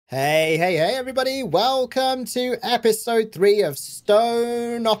Hey, hey, hey, everybody. Welcome to episode 3 of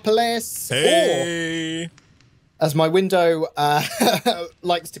Stoneopolis. Hey. Or, as my window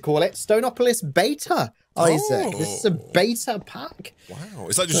likes to call it, Stoneopolis Beta, Isaac. Oh. This is a beta pack. Wow.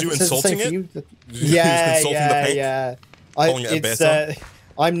 Is that just you insulting it? Yeah, insulting the pack? yeah. Calling it a beta?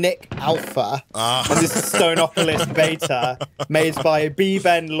 I'm Nick Alpha, and this is Stoneopolis Beta, made by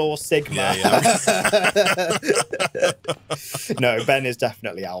Ben Law Sigma. Yeah. No, Ben is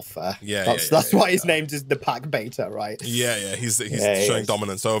definitely Alpha. That's why his name is the pack Beta, right? Yeah. He's showing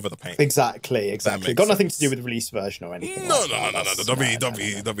dominance over the pack. Exactly. Got nothing to do with release version or anything. No.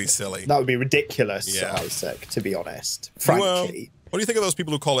 Don't be silly. That would be ridiculous, Isaac, to be honest. Frankly. What do you think of those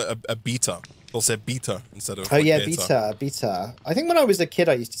people who call it a beta? They'll say beta instead of beta. I think when I was a kid,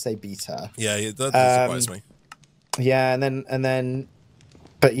 I used to say beta. Yeah, that surprised me. Yeah, and then,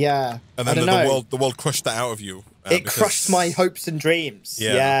 but yeah. And then the world crushed that out of you. It crushed my hopes and dreams.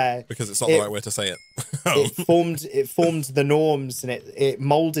 Yeah. Because it's not the right way to say it. it formed the norms, and it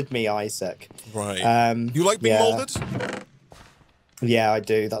molded me, Isaac. Right. You like being molded? Yeah, I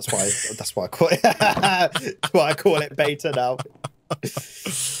do. That's why I call it. That's why I call it beta now.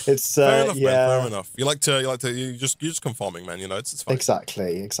 It's fair enough, man. Fair enough. You're just conforming, man. You know, it's fine.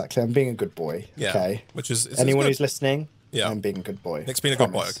 Exactly. I'm being a good boy. Yeah. Okay. Which is anyone who's listening. Yeah. I'm being a good boy. Nick's being a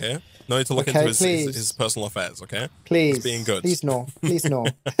good boy. Okay. No need to look into his personal affairs. Okay. Please. He's being good. Please no. Please no.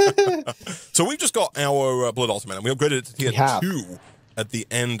 So we've just got our Blood Ultimate, and we upgraded it to tier 2 at the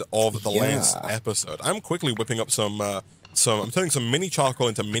end of the last episode. I'm quickly whipping up some. I'm turning some mini charcoal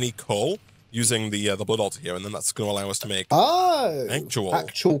into mini coal using the Blood Altar here, and then that's going to allow us to make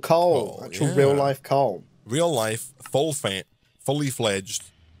actual coal, real life coal, real life, fully fledged,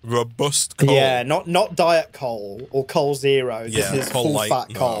 robust coal. Yeah, not diet coal or coal zero. Yeah, this is coal full light,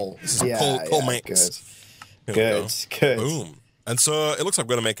 fat coal. This is coal mix. Good. Boom. And so it looks like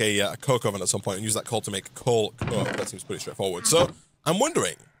we're going to make a coke oven at some point and use that coal to make coal coke. That seems pretty straightforward. So I'm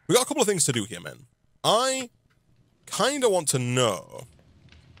wondering, we got a couple of things to do here, man. I kind of want to know.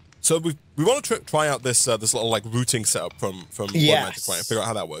 So we want to try out this little like routing setup from Blood Magic, right? And figure out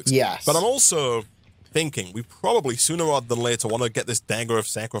how that works. Yes. But I'm also thinking we probably sooner rather than later want to get this Dagger of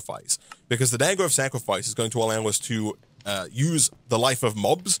Sacrifice, because the Dagger of Sacrifice is going to allow us to use the life of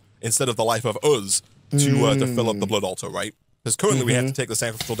mobs instead of the life of us to fill up the Blood Altar, right? Because currently we have to take the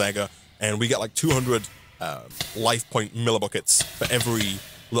Sacrificial Dagger and we get like 200 life point millibuckets for every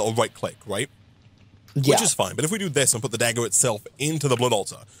little right click, right? Yeah. Which is fine, but if we do this and put the dagger itself into the Blood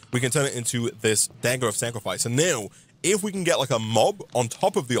Altar, we can turn it into this Dagger of Sacrifice. And now, if we can get like a mob on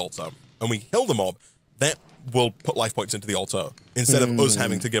top of the altar, and we kill the mob, that will put life points into the altar, instead of us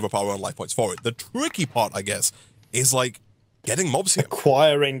having to give up our own life points for it. The tricky part, I guess, is like getting mobs here.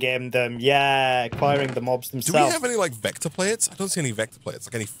 Acquiring them, acquiring the mobs themselves. Do we have any like vector plates? I don't see any vector plates.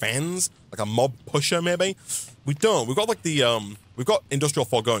 Like any fans? Like a mob pusher, maybe? We don't. We've got like we've got Industrial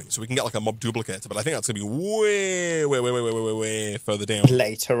Foregoing, so we can get like a mob duplicator, but I think that's going to be way further down.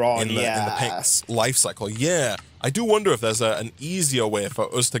 Later on, in the pack's life cycle. Yeah. I do wonder if there's an easier way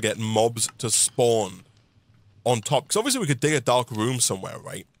for us to get mobs to spawn on top. Because obviously we could dig a dark room somewhere,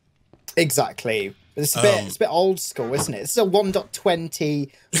 right? Exactly. It's a bit old school, isn't it? It's a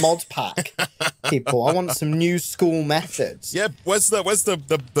 1.20 mod pack, people. I want some new school methods. Yeah, where's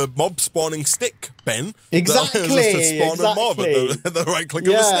the mob spawning stick, Ben? Exactly. To spawn a mob at the right click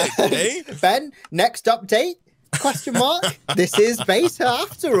of the stick, eh? Ben, next update? Question mark. This is beta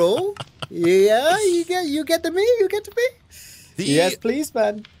after all. Yeah, you get to me. Yes, please,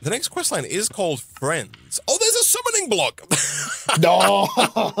 man. The next quest line is called Friends. Oh, there's a summoning block. No,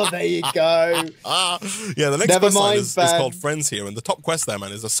 there you go. Yeah, the next quest line is called Friends here, and the top quest there,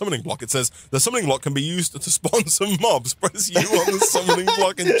 man, is a summoning block. It says the summoning block can be used to spawn some mobs. Press U on the summoning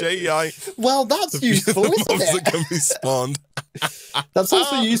block and JEI. Well, that's useful, isn't mobs it? that can be spawned. That's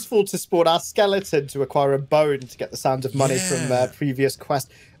also useful to spawn our skeleton to acquire a bone to get the sound of money from previous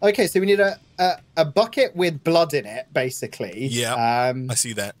quest. Okay, so we need a bucket with blood in it, basically. Yeah, I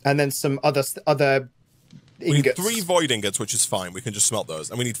see that. And then some other we ingots. need 3 void ingots, which is fine. We can just smelt those.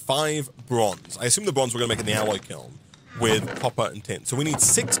 And we need 5 bronze. I assume the bronze we're going to make in the alloy kiln with copper and tin. So we need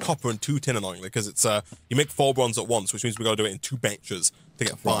 6 copper and 2 tin, annoyingly, because it's you make 4 bronze at once, which means we got to do it in 2 batches to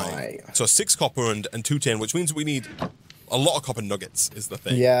get 5. Right. So 6 copper and 2 tin, which means we need a lot of copper nuggets is the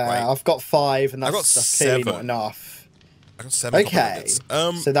thing. Yeah, right? I've got 5, and that's clearly not enough. I got 7 copper nuggets.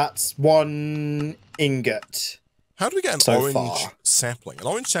 So that's 1 ingot. How do we get an orange sapling? An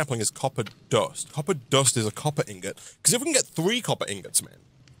orange sapling is copper dust. Copper dust is a copper ingot. Because if we can get 3 copper ingots, man,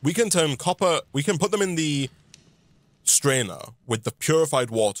 we can turn copper. We can put them in the strainer with the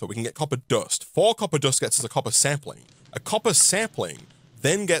purified water. We can get copper dust. 4 copper dust gets us a copper sapling. A copper sapling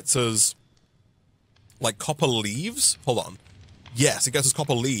then gets us like copper leaves. Hold on. Yes, it gets us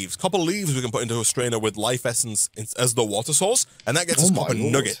copper leaves. Copper leaves we can put into a strainer with life essence as the water source, and that gets us copper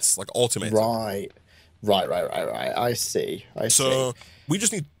nuggets, like automated. Right. I see. So we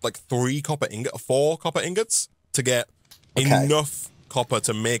just need like 4 copper ingots to get enough copper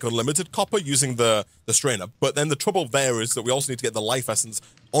to make unlimited copper using the strainer. But then the trouble there is that we also need to get the life essence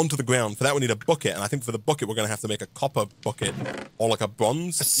onto the ground. For that, we need a bucket, and I think for the bucket, we're going to have to make a copper bucket or like a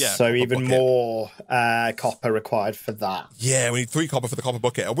bronze. Yeah. So even more copper required for that. Yeah, we need 3 copper for the copper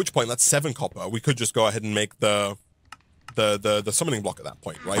bucket. At which point, that's 7 copper. We could just go ahead and make the summoning block at that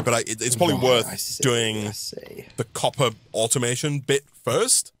point, right? But it's probably worth doing the copper automation bit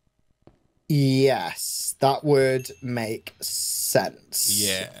first. Yes, that would make sense.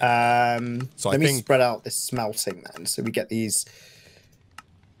 Yeah. So let me spread out this smelting then, so we get these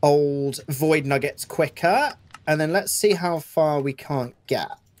old void nuggets quicker, and then let's see how far we can't get.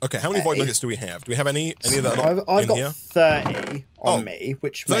 Okay, how many void nuggets do we have? Do we have any of that? I've got 30 on me,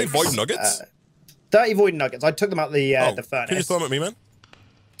 which 30 makes void nuggets. 30 void nuggets. I took them out the furnace. Can you throw them at me, man?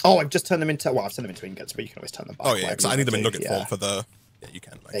 Oh, I've just turned them into. Well, I've turned them into ingots, but you can always turn them back. Oh yeah, because I need them in nugget form for the. Yeah, you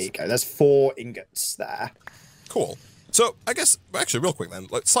can. Nice. There you go. There's 4 ingots there. Cool. So I guess actually, real quick then,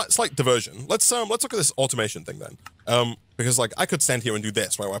 like slight diversion. Let's look at this automation thing then. Because like I could stand here and do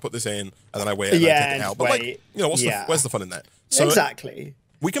this, right? Where I put this in and then I wait and I take it out. But like, you know, where's the fun in that? So exactly.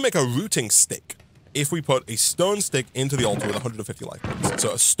 We can make a rooting stick if we put a stone stick into the altar with 150 life points.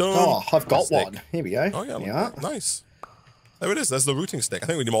 So a stone. Oh, I've got stick. one. Here we go. Oh yeah. Nice. There it is. There's the rooting stick. I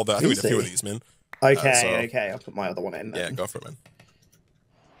think we need more. I think we need a few of these, man. Okay. Okay. I'll put my other one in. Then. Yeah, go for it, man.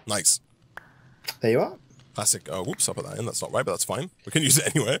 Nice. There you are. Classic. Whoops, I put that in. That's not right, but that's fine. We can use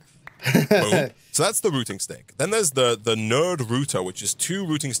it anyway. Boom. So that's the rooting stick. Then there's the nerd rooter, which is 2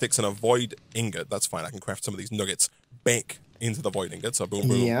 rooting sticks and a void ingot. That's fine. I can craft some of these nuggets back into the void ingot. So boom,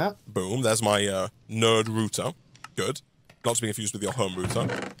 boom, yeah. Boom. There's my nerd rooter. Good. Not to be confused with your home router.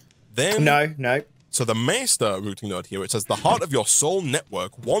 Then no. So the master routing node here, it says the heart of your soul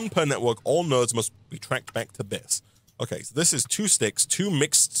network, 1 per network. All nodes must be tracked back to this. Okay, so this is 2 sticks, 2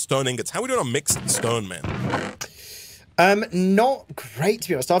 mixed stone ingots. How are we doing on mixed stone, man? Not great, to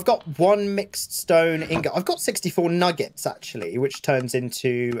be honest. I've got 1 mixed stone ingot. I've got 64 nuggets, actually, which turns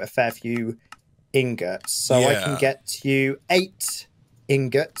into a fair few ingots. So I can get you 8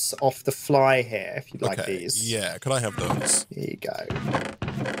 ingots off the fly here, if you'd like these. Yeah, could I have those? Here you go.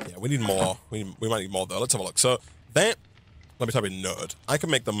 Yeah, we need more. We might need more, though. Let's have a look. So that, let me type in nerd. I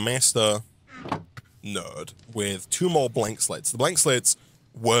can make the master nerd with 2 more blank slates. The blank slates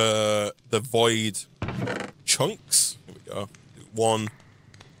were the void chunks. Here we go. 1,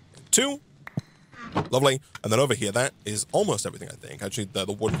 2. Lovely. And then over here, that is almost everything, I think. Actually, the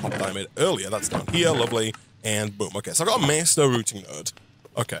wooden copper that I made earlier, that's down here. Lovely. And boom. Okay, so I got a master routing node.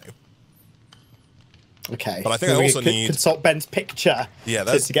 Okay. Okay. But I think I also need... consult Ben's picture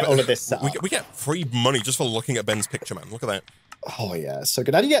to get all of this set up. We get free money just for looking at Ben's picture, man. Look at that. Oh yeah, so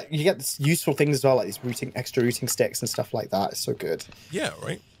good. And you get this useful things as well, like these extra routing sticks and stuff like that. It's so good. Yeah,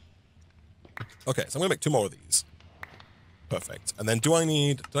 right. Okay, so I'm gonna make 2 more of these. Perfect. And then did I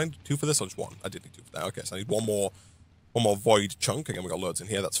need 2 for this or just 1? I did need 2 for that. Okay, so I need one more void chunk. Again, we got loads in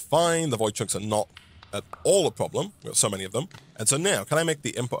here. That's fine. The void chunks are not at all a problem. We've got so many of them. And so now, can I make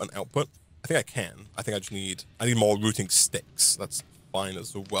the input and output? I think I can. I think I need more routing sticks. That's fine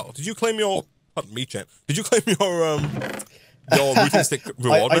as well. Did you claim your... Pardon me, chat. Did you claim your routing stick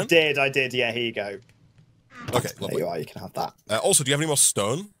reward, I did. Yeah, here you go. Okay, lovely. There you are. You can have that. Also, do you have any more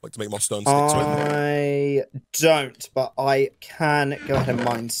stone? Like to make more stone sticks with? I don't, but I can go ahead and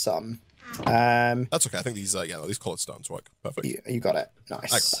mine some. That's okay. I think these these colored stones work. Perfect. You got it.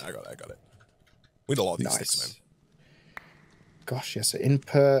 Nice. I got it. We need a lot of these sticks, man. Gosh, yeah. So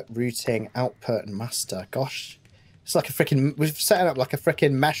input, routing, output, and master. Gosh, it's like a freaking. We've set up like a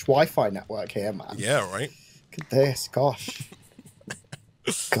freaking mesh Wi-Fi network here, man. Yeah, right. Look at this. Gosh.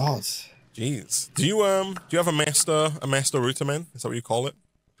 God. Jeez. Do you have a master router, man? Is that what you call it?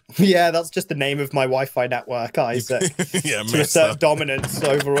 Yeah, that's just the name of my Wi-Fi network, Isaac. Yeah, to assert dominance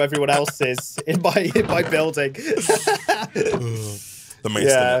over everyone else's in my building. The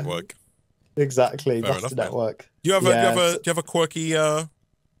master network. Exactly, Fair master enough, network. Do you have a quirky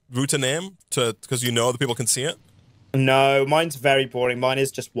router name because you know the people can see it? No, mine's very boring. Mine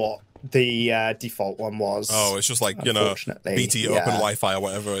is just what the default one was. Oh, it's just like, BT Open Wi-Fi or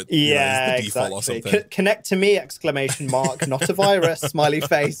whatever. It, yeah, is the default or something. Connect to me! ! Not a virus! Smiley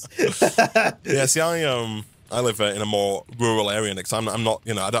face. Yeah, see, I live in a more rural area, because I'm not,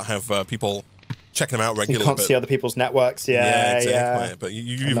 I don't have people checking them out regularly. You can't see other people's networks. Yeah, exactly. Yeah. But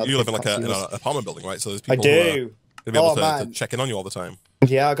you live in like an apartment building, right? So there's people I do. who are able to check in on you all the time.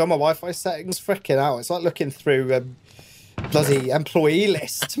 Yeah, I got my Wi-Fi settings freaking out. It's like looking through bloody employee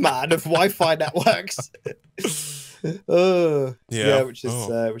list, man, of Wi-Fi networks. Yeah, which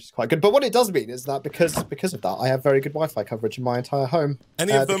is quite good. But what it does mean is that because of that, I have very good Wi-Fi coverage in my entire home.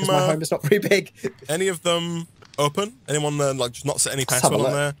 Any of them? Because my home is not very big. Any of them open? Anyone like just not set any password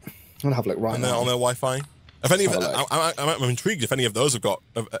on there? I'm gonna have a look right now on their Wi-Fi. If any of I'm intrigued if any of those have got.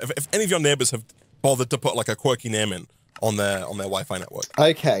 If any of your neighbors have bothered to put like a quirky name in on their Wi-Fi network.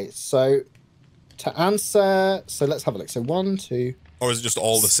 Okay, so to answer, so let's have a look. So 1, 2. Or is it just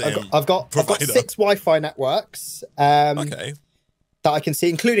all the same? I've got 6 Wi-Fi networks. Okay. That I can see,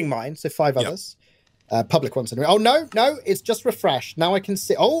 including mine. So 5 others, public ones anyway. Oh no, it's just refreshed. Now I can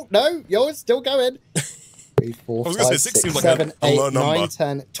see. Oh no, yours still going. 3, 4, 5, 6, 7, 8, 9,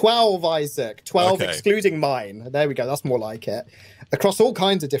 10, 12. Isaac, 12 excluding mine. There we go. That's more like it. Across all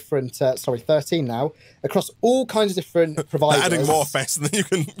kinds of different. 13 now. Across all kinds of different providers. They're adding more faster than you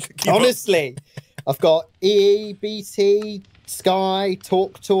can keep Honestly, I've got EE, BT, Sky,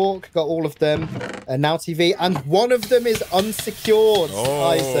 TalkTalk, got all of them, Now TV, and one of them is unsecured,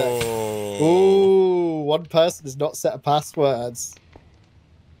 Isaac. Ooh, one person has not set a passwords.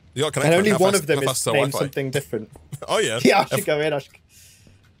 And only one of them is named something different. Oh yeah. Yeah, I should go in.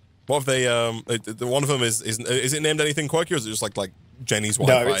 What if they one of them is it named anything quirky, or is it just like Jenny's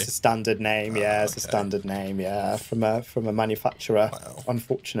Wi-Fi? No, it's a standard name. Yeah, it's a standard name. Yeah, from a manufacturer. Wow.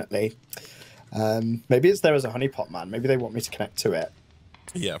 Unfortunately. Maybe it's there as a honeypot, man. Maybe they want me to connect to it.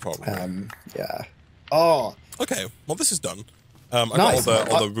 Yeah, probably. Yeah. Oh. Okay. Well, this is done. I got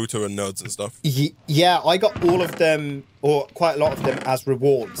all the router and nodes and stuff. Yeah, I got all of them, or quite a lot of them, as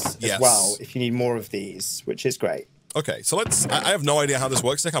rewards as well. If you need more of these, which is great. Okay, so I have no idea how this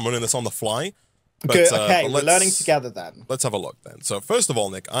works, Nick. I'm running this on the fly. But, good. Okay, we're learning together then. Let's have a look then. So first of all,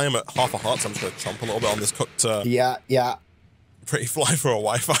 Nick, I am at half a heart, so I'm just going to chomp a little bit on this cooked. Yeah. Pretty fly for a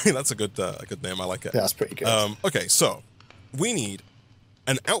Wi-Fi. That's a good name. I like it. Yeah, that's pretty good. Okay, so we need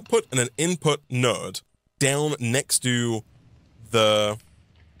an output and an input node down next to the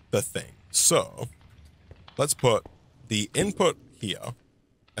thing. So let's put the input here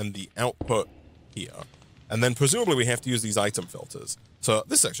and the output here, and then presumably we have to use these item filters. So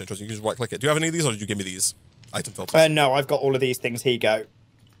this is actually interesting. You can just right-click it. Do you have any of these, or did you give me these item filters? No, I've got all of these things. Here you go.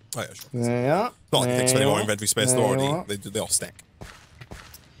 Oh, yeah, sure. Yeah. Not like it takes any more inventory space. They all stack.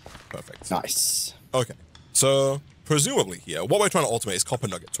 Perfect. Nice. Okay. So presumably here, what we're trying to automate is copper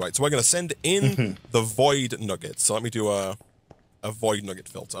nuggets, right? So we're going to send in the void nuggets. So let me do a void nugget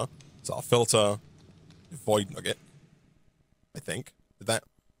filter. So I'll filter void nugget. I think. Did that?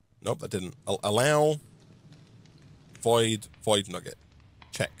 Nope, that didn't. I'll allow void nugget.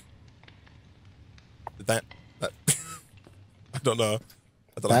 Check. Did that? I don't know.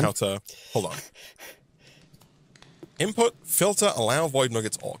 I don't know how to. Hold on. Input, filter, allow void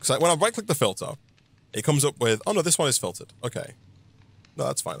nuggets all. Because when I right-click the filter, it comes up with, oh no, this one is filtered. Okay. No,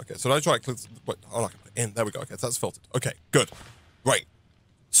 that's fine. Okay, so I try to click. Wait, oh, in. There we go. Okay, so that's filtered. Okay, good. Right.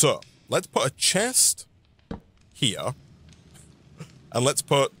 So let's put a chest here, and let's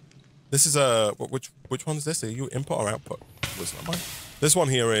put. This is a which one is this? Are you input or output? This one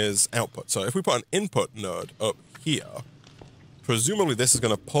here is output. So if we put an input node up here, presumably this is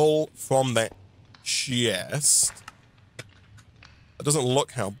going to pull from that chest. It doesn't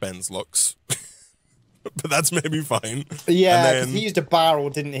look how Ben's looks, but that's maybe fine. Yeah, because he used a barrel,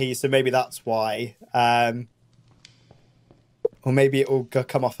 didn't he? So maybe that's why. Or maybe it will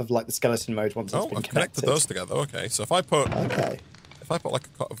come off of like the skeleton mode once it's been connected. Connected those together. Okay, so if I put like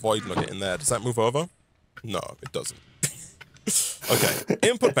a void nugget in there, does that move over? No, it doesn't. Okay,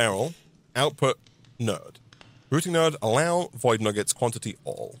 input barrel, output node, routing node, allow void nuggets quantity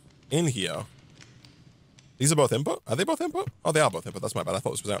all. In here, these are both input. Are they both input? Oh, they are both input. That's my bad. I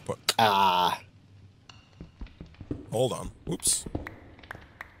thought this was output. Hold on. Oops.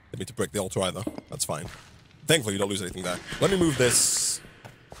 Didn't mean to break the altar either. That's fine. Thankfully, you don't lose anything there. Let me move this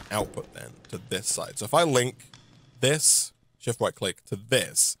output then to this side. So if I link this, shift right click to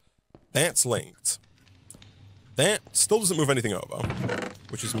this, that's linked. That still doesn't move anything over,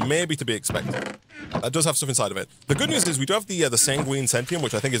 which is maybe to be expected. That does have stuff inside of it. The good news is we do have the Sanguine Sentium,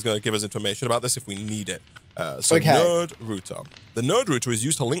 which I think is going to give us information about this if we need it. Node router. The node router is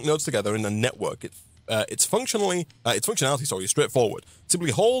used to link nodes together in a network. Its functionality is straightforward.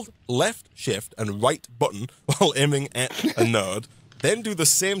 Simply hold left, shift, and right button while aiming at a node. Then do the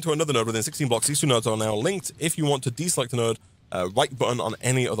same to another node within 16 blocks. These two nodes are now linked. If you want to deselect a node, right button on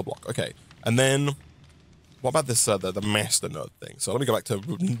any other block. Okay, and then what about this the master node thing? So let me go back to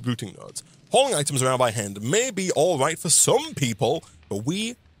routing nodes. Hauling items around by hand may be all right for some people, but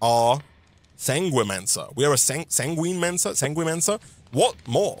we are Sanguimancer. We are a Sanguimancer. What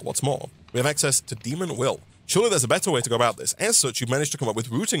more? What's more? We have access to Demon Will. Surely there's a better way to go about this. As such, you've managed to come up with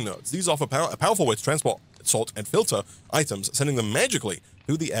routing nodes. These offer a powerful way to transport, sort, and filter items, sending them magically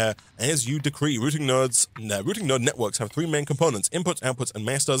through the air as you decree. Routing node networks have 3 main components: inputs, outputs, and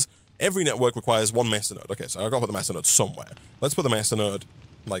masters. Every network requires 1 master node. Okay, so I've got to put the master node somewhere. Let's put the master node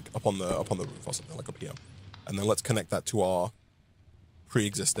like up on the roof or something, like up here, and then let's connect that to our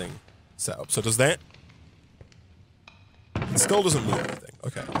pre-existing setup. So does that? It still doesn't move anything.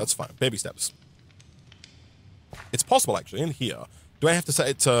 Okay, that's fine. Baby steps. It's possible, actually, in here. Do I have to set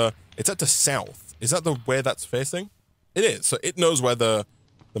it to... It's set to south. Is that the where that's facing? It is. So it knows where the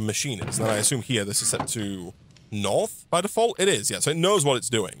machine is. And then I assume here this is set to north by default? It is, yeah. So it knows what it's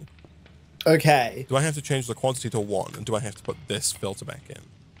doing. Okay. Do I have to change the quantity to 1? And do I have to put this filter back in?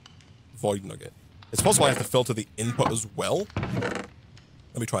 Void nugget. It's possible I have to filter the input as well.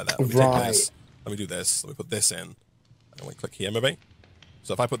 Let me try that. Let me take this. Let me do this. Let me put this in. And then we click here, maybe.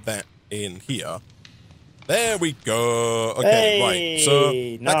 So if I put that in here... There we go. Okay, right. So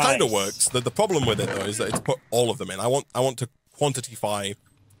that kind of works. The problem with it though is that it's put all of them in. I want to quantify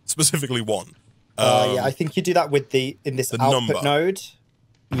specifically 1. Yeah, I think you do that with in this output node.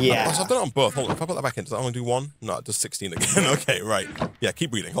 Yeah. I've done it on both. Hold on. If I put that back in, does that only do 1? No, it does 16 again. Okay, right. Yeah,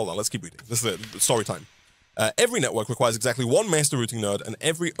 keep reading. Hold on. Let's keep reading. This is it. Story time. Every network requires exactly 1 master routing node, and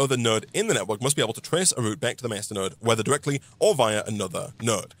every other node in the network must be able to trace a route back to the master node, whether directly or via another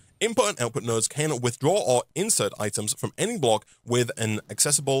node. Input and output nodes can withdraw or insert items from any block with an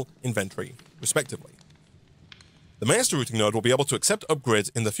accessible inventory, respectively. The master routing node will be able to accept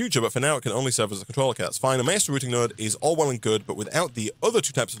upgrades in the future, but for now it can only serve as a controller kit. That's fine. A master routing node is all well and good, but without the other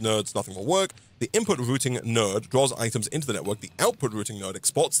 2 types of nodes, nothing will work. The input routing node draws items into the network. The output routing node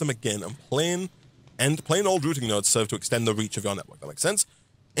exports them again, and plain old routing nodes serve to extend the reach of your network. That makes sense?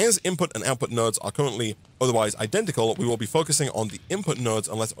 As input and output nodes are currently otherwise identical, we will be focusing on the input nodes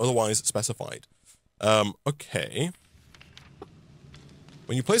unless otherwise specified. Okay.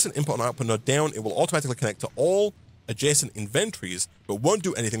 When you place an input and output node down, it will automatically connect to all adjacent inventories, but won't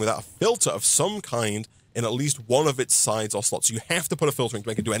do anything without a filter of some kind in at least one of its sides or slots. So you have to put a filter in to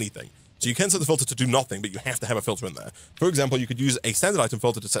make it do anything. So you can set the filter to do nothing, but you have to have a filter in there. For example, you could use a standard item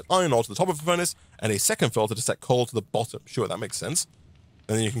filter to set iron ore to the top of the furnace, and a second filter to set coal to the bottom. Sure, that makes sense.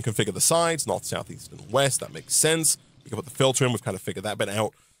 And then you can configure the sides, north, south, east, and west. That makes sense. You can put the filter in. We've kind of figured that bit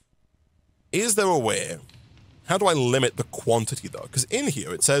out. Is there a way? How do I limit the quantity, though? Because in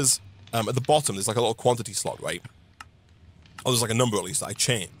here, it says, at the bottom, there's like a little quantity slot, right? Oh, there's like a number, at least, that I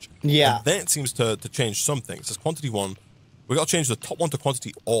change. Yeah. And that seems to change something. It says quantity 1. We got to change the top one to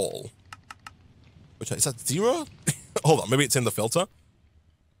quantity all. Which, is that 0? Hold on, maybe it's in the filter.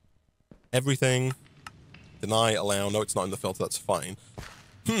 Everything. Deny, allow. No, it's not in the filter. That's fine.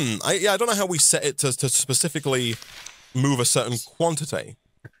 I don't know how we set it to specifically move a certain quantity.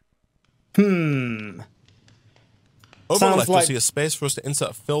 Over left, you'll see a space for us to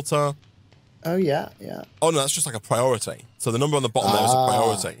insert a filter. Oh, yeah, yeah. Oh, no, that's just like a priority. So the number on the bottom there is a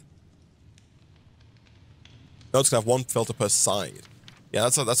priority. No, it's going to have 1 filter per side. Yeah,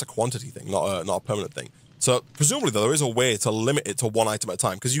 that's a quantity thing, not a permanent thing. So presumably, though, there is a way to limit it to 1 item at a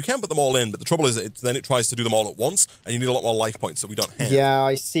time, because you can put them all in, but the trouble is then it tries to do them all at once, and you need a lot more life points that we don't have. Yeah,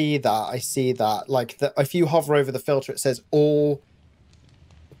 I see that. Like, if you hover over the filter, it says all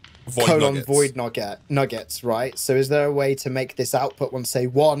void nuggets, right? So is there a way to make this output one say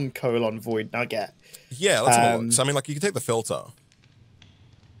 1 void nugget? Yeah, let's have a look. So, I mean, like, you can take the filter.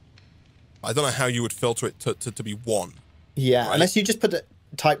 I don't know how you would filter it to be 1. Yeah, right? Unless you just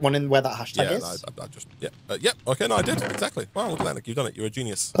type 1 in where that hashtag is. I just, yeah. Okay, no, I did. Exactly. Wow, look at that, Nick. You've done it. You're a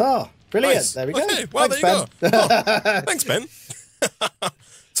genius. Oh, brilliant. Nice. There we go. Okay, well, Thanks, there you go. Oh, thanks, Ben.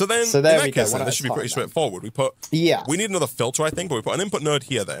 So then, in that case, this should be pretty straightforward. We need another filter, I think, but we put an input node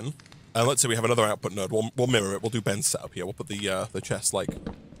here then. And let's say we have another output node. We'll mirror it. We'll do Ben's setup here. We'll put the chest, like,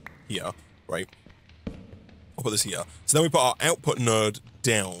 here, right? We'll put this here. So then we put our output node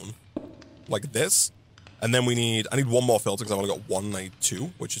down like this. And then I need 1 more filter because I've only got 1, I need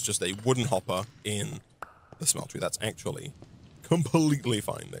 2, which is just a wooden hopper in the smeltery. That's actually completely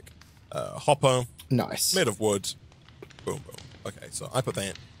fine, Nick. Hopper. Nice. Made of wood. Boom, boom. Okay, so I put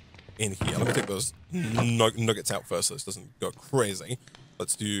that in here. Let me take those nuggets out first so this doesn't go crazy.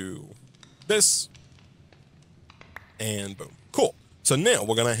 Let's do this. And boom. Cool. So now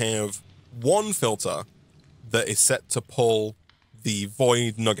we're going to have 1 filter that is set to pull the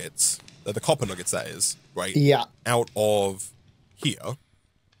void nuggets, the copper nuggets, that is, right? Yeah. Out of here.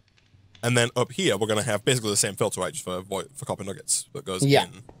 And then up here, we're going to have basically the same filter, right, just for copper nuggets that goes in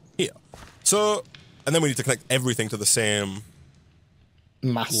here. So, and then we need to connect everything to the same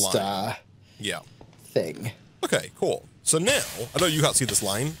master line. thing. Okay, cool. So now, I know you can't see this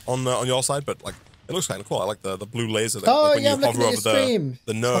line on your side, but like it looks kind of cool. I like the blue laser that Oh, like, when yeah, you hover over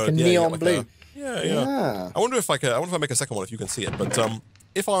the node. Like a yeah, neon like blue. Yeah. I wonder if I make a second one if you can see it. But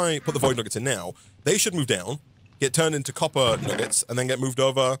if I put the void nuggets in now, they should move down, get turned into copper nuggets, and then get moved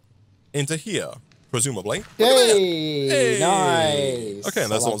over into here, presumably. Yay! Hey! Nice. Okay,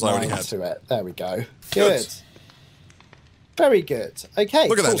 and that's the ones I already had. To it. There we go. Good. Very good. Okay.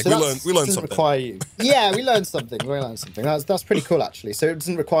 Look at cool. that. So We learned doesn't something. Require you. Yeah, we learned something. That's pretty cool, actually. So it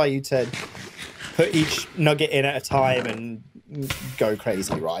doesn't require you to put each nugget in at a time and go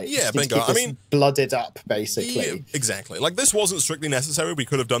crazy, right? Yeah, bingo. I mean, blooded up, basically. Yeah, exactly. Like this wasn't strictly necessary. We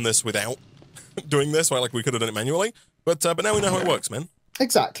could have done this without doing this, right? Like we could have done it manually. But now we know how it works, man.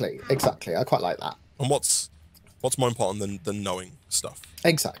 Exactly. I quite like that. And what's more important than knowing stuff?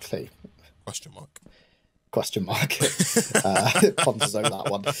 Exactly. Question mark. Ponders over that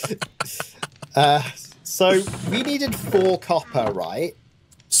one. So we needed 4 copper, right?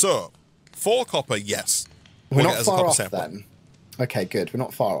 So 4 copper, yes. We're not far off then. Okay, good. We're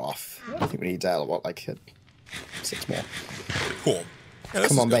not far off. I think we need like 6 more. Cool. Yeah,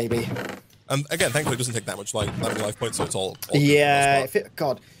 come on, baby. And again, thankfully, it doesn't take that much life points, so it's all yeah. If it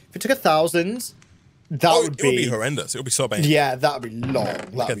took 1,000, that would be. It would be horrendous. It would be so bad. Yeah, that would be long.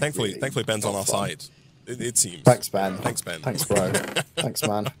 Okay, thankfully, Ben's on our side. It seems. Thanks, Ben. Thanks, Ben. Thanks, bro. Thanks,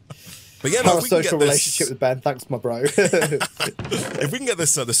 man. But yeah, no, our social relationship with Ben. Thanks, my bro. If we can get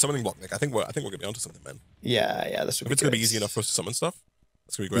this summoning block, Nick, I think we're gonna be onto something, man. Yeah, this would be. If it's gonna be easy enough for us to summon stuff,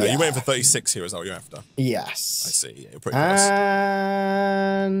 that's gonna be great. Yeah. Are you waiting for 36 here? Is that what you're after? Yes. I see. Yeah, you're pretty close.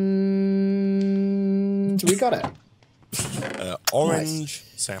 And we got it. Orange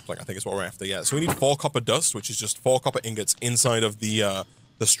sapling, I think is what we're after. Yeah. So we need 4 copper dust, which is just 4 copper ingots inside of the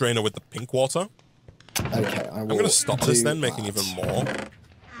strainer with the pink water. Okay, I'm going to stop this then, making even more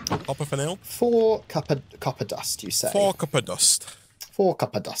copper for now. 4 copper dust, you say? 4 copper dust. 4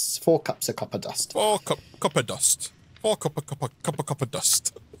 copper dust. 4 cups of copper dust. 4 copper dust. 4 copper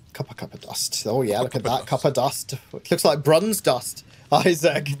dust. Copper dust. Oh yeah, look at that copper dust. It looks like bronze dust,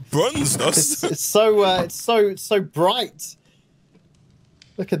 Isaac. Bronze dust. It's so bright.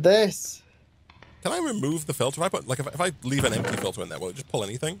 Look at this. Can I remove the filter? If I leave an empty filter in there, will it just pull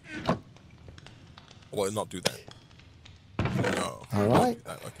anything? Or will it not do that? No. All right.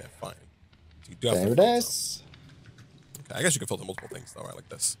 Okay, fine. So you do have there it is. Okay, I guess you can filter multiple things though, right? Like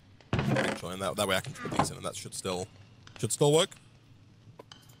this. Actually, and that way I can put these in, and that should still work.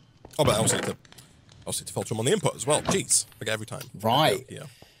 Oh, but I also need to filter them on the input as well. Jeez, forget every time. Right. Yeah.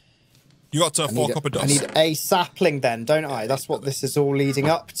 You got 4 copper dust. I need a sapling then, don't I? That's what this is all leading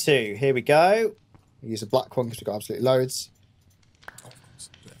up to. Here we go. We use a black one because we've got absolutely loads.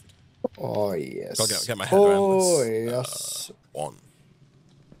 Oh, yes. Gotta get my head around this. Oh, yes. 1.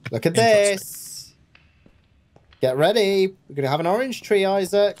 Look at this. Get ready. We're going to have an orange tree,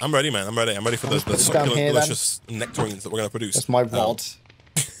 Isaac. I'm ready, man. I'm ready. I'm ready for the succulent, delicious nectarines that we're going to produce. That's my rod.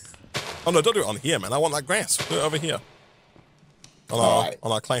 Oh, no, don't do it on here, man. I want that grass. Do it over here. On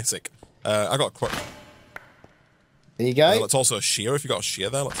our classic. I got a quote. There you go. It's also a shear. If you got a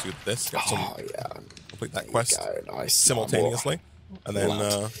shear there, let's do this. Complete that quest simultaneously. And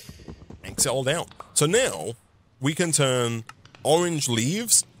then inks it all down. So now we can turn orange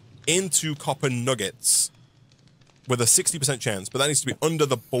leaves into copper nuggets with a 60% chance, but that needs to be under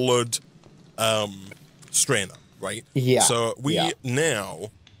the blood strainer, right? Yeah. So we now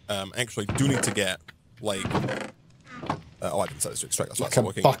actually do need to get like I didn't set this to extract. That's like why it's not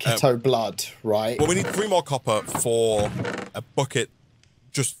working. Bucket of blood, right? Well, we need 3 more copper for a bucket,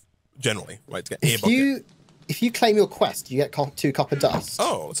 just generally, right? To get a bucket. If you claim your quest, you get 2 copper dust.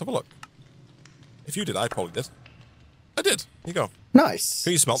 Oh, let's have a look. If you did, I probably did. I did. Here you go. Nice.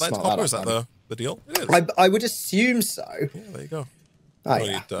 Can you smelt that into copper? Is that the deal? It is. I would assume so. Yeah, there you go.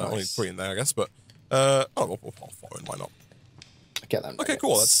 Oh, only 3 in there, I guess. But we'll put 4 in. Why not? Get them. Okay,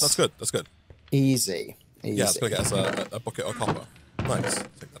 cool. That's good. That's good. Easy. Yeah, it's gonna get us a bucket of copper. Nice.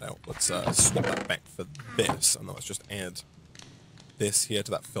 Take that out. Let's swap that back for this, and then let's just add this here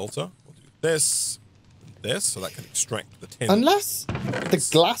to that filter. We'll do this and this, so that can extract the tin. Unless the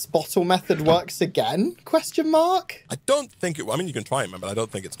glass bottle method works again? Question mark. I don't think it. I mean, you can try it, man, but I don't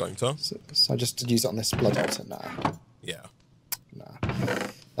think it's going to. So I just use it on this blood altar now. Yeah. No,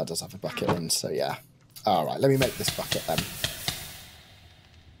 that does have a bucket in, so yeah. All right, let me make this bucket then.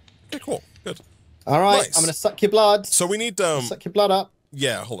 Okay, cool. Good. All right, nice. I'm gonna suck your blood. So we need suck your blood up.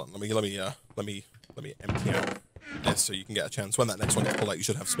 Yeah, hold on. Let me empty out this so you can get a chance. When that next one gets pulled out, you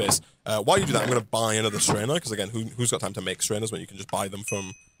should have space. While you do that, I'm gonna buy another strainer because again, who's got time to make strainers when you can just buy them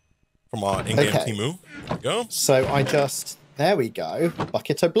from our in-game Timu? There we go. So there we go.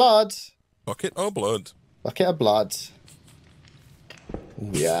 Bucket of blood. Bucket of blood. Bucket of blood. Ooh,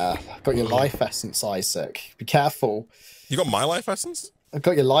 yeah, I've got your life essence, Isaac. Be careful. You got my life essence? I've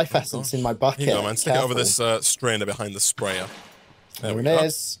got your life essence in my bucket. Here you go, man. Stick it over this strainer behind the sprayer. There it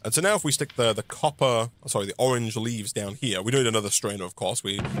is. And so now if we stick the orange leaves down here, we don't need another strainer, of course.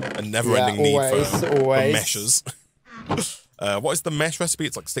 We a never-ending need for meshes. What is the mesh recipe?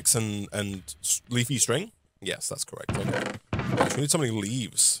 It's like sticks and leafy string? Yes, that's correct. Okay. Gosh, we need so many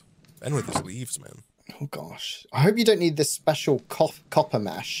leaves. Then with these leaves, man. Oh, gosh. I hope you don't need this special copper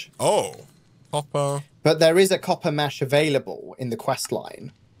mesh. Oh, copper. But there is a copper mesh available in the quest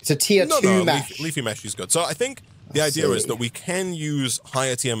line. It's a tier 2 mesh. Leafy mesh is good. So I think the idea is that we can use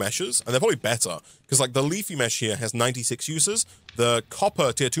higher tier meshes, and they're probably better, because like the leafy mesh here has 96 uses. The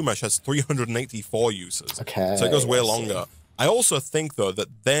copper tier 2 mesh has 384 uses. Okay. So it goes way longer. I also think, though, that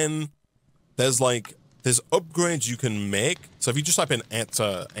then there's upgrades you can make. So if you just type in at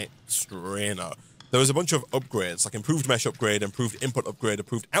strainer, there is a bunch of upgrades, like improved mesh upgrade, improved input upgrade,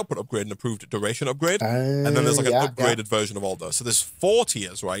 improved output upgrade, and improved duration upgrade. And then there's like an upgraded version of all those. So there's 4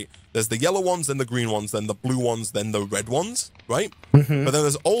 tiers, right? There's the yellow ones, then the green ones, then the blue ones, then the red ones, right? But then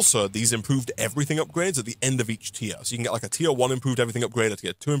there's also these improved everything upgrades at the end of each tier. So you can get like a tier 1 improved everything upgrade, a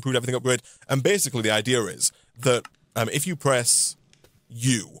tier 2 improved everything upgrade. And basically the idea is that if you press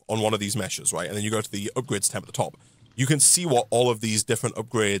U on one of these meshes, right, and then you go to the upgrades tab at the top, you can see what all of these different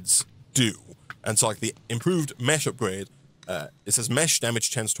upgrades do. And so like the improved mesh upgrade, it says mesh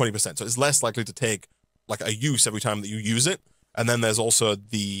damage chance 20%. So it's less likely to take like a use every time that you use it. And then there's also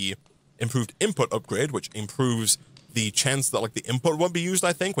the improved input upgrade, which improves the chance that like the input won't be used,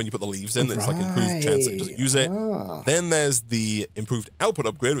 I think, when you put the leaves in. It's like improved chance that it doesn't use it. Then there's the improved output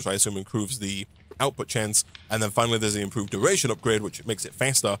upgrade, which I assume improves the output chance. And then finally there's the improved duration upgrade, which makes it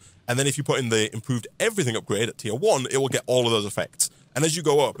faster. And then if you put in the improved everything upgrade at tier 1, it will get all of those effects. And as you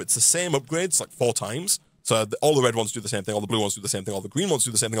go up, it's the same upgrades like 4 times. So all the red ones do the same thing, all the blue ones do the same thing, all the green ones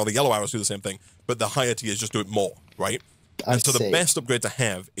do the same thing, all the yellow arrows do the same thing, but the higher tiers just do it more, right? And so the best upgrade to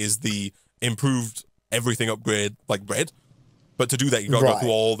have is the improved everything upgrade, like red. But to do that, you got to go through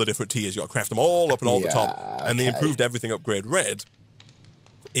all the different tiers. You got to craft them all up and all at the top. And the improved everything upgrade red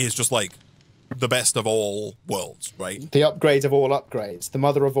is just like the best of all worlds, right? The upgrade of all upgrades, the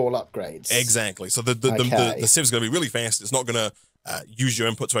mother of all upgrades. Exactly. So the civ's going to be really fast. It's not going to use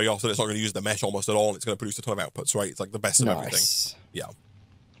your inputs very often. It's not going to use the mesh almost at all. And it's going to produce a ton of outputs, right? It's like the best of everything. Yeah.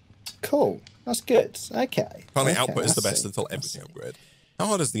 Cool. That's good. Okay. Apparently output is the best until everything upgrade. How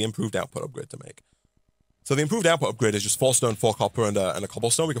hard is the improved output upgrade to make? So the improved output upgrade is just 4 stone, 4 copper, and a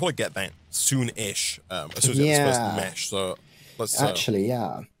cobblestone. We can probably get that soon-ish, as soon as we get this first mesh. So let's... Actually,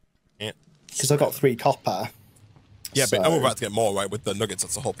 yeah. Because I got 3 copper. Yeah, but we're about to get more, right, with the nuggets.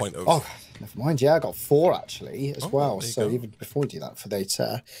 That's the whole point of... Oh, never mind. Yeah, I got 4, actually, as well. So even before we do that,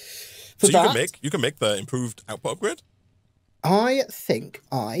 you can make the improved output upgrade? I think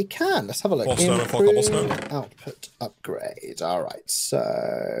I can. Let's have a look. 4 stone and 4 cobblestone. Output upgrade. All right.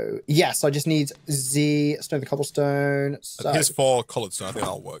 So, yes, I just need the stone, the cobblestone. So. Here's 4 colored stone. I think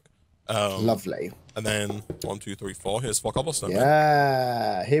that'll work. Lovely. And then 1, 2, 3, 4. Here's 4 cobblestone. Yeah.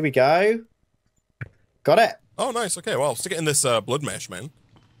 Man. Here we go. Got it. Oh, nice. Okay, well, stick it in this blood mesh, man.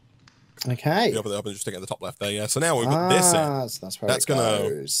 Okay. You open it up and just stick it in the top left there, yeah. So now we've got this in. So that's going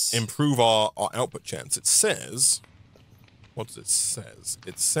to improve our output chance. It says... What does it says?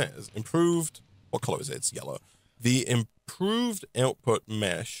 It says improved... What color is it? It's yellow. The improved output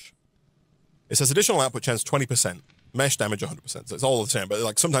mesh... It says additional output chance 20%. Mesh damage 100%. So it's all the same. But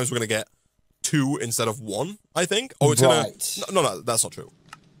like sometimes we're going to get 2 instead of 1, I think. Oh, it's going to... No, that's not true.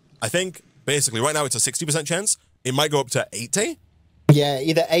 I think... Basically, right now it's a 60% chance. It might go up to 80. Yeah,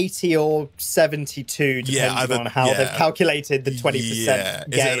 either 80 or 72, depending on how they've calculated the 20% Yeah,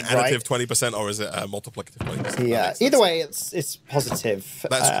 gain, is it an additive 20% or is it a multiplicative 20%? Yeah, either way, it's positive.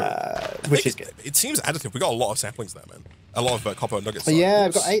 That's true. Which is good. It seems additive. We got a lot of saplings there, man. A lot of copper nuggets. Yeah,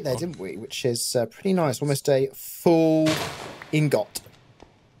 we've got 8 there, didn't we? Which is pretty nice. Almost a full ingot.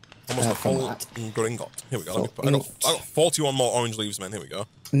 Almost a full ingot. Here we go. I got 41 more orange leaves, man. Here we go.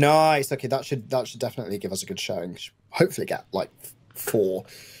 Nice. Okay, that should definitely give us a good showing. Hopefully get like 4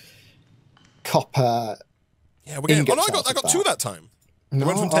 copper. Yeah, we're getting... Oh, no, I got 2 that time. No,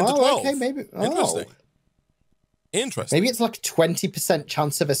 went from 10 to 12. Okay, maybe. Interesting. Maybe it's like a 20%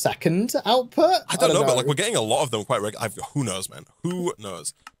 chance of a second output. I don't know, but like we're getting a lot of them quite regularly. Who knows, man? Who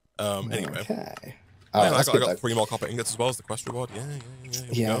knows? Anyway. Okay. Man, I got 3 more copper ingots as well as the quest reward.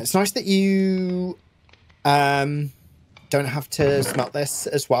 Yeah. It's nice that you don't have to smelt this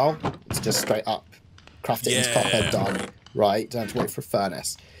as well. It's just straight up craft it into copper, done. Right, don't have to wait for a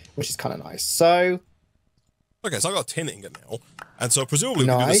furnace, which is kind of nice. So, okay, so I got a tin ingot now, and so presumably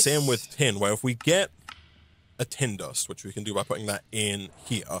we do the same with tin, where if we get a tin dust, which we can do by putting that in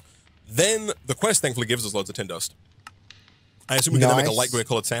here. Then the quest thankfully gives us loads of tin dust. I assume we can then make a light grey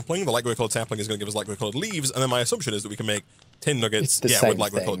coloured sapling. The light grey coloured sapling is going to give us light grey coloured leaves, and then my assumption is that we can make tin nuggets, with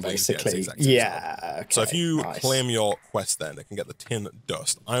light grey coloured leaves. Yeah, okay, so if you claim your quest, then it can get the tin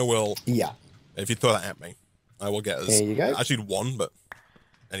dust. I will. Yeah. If you throw that at me, I will get us. There you go. Actually, one, but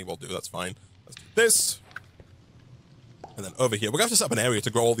any will do. That's fine. Let's do this, and then over here, we're going to have to set up an area to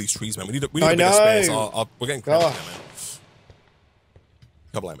grow all these trees, man. We need a bigger space. We're getting cramped here, man.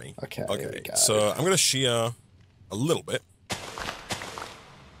 Couple at me. Okay. So I'm going to shear a little bit.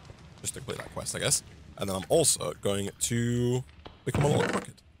 Just to complete that quest, I guess. And then I'm also going to become a little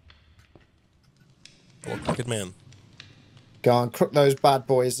crooked. A little crooked man. Go on, crook those bad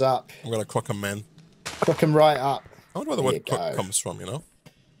boys up. I'm going to crook them, man. Crook them right up. I wonder where the word crook comes from, you know?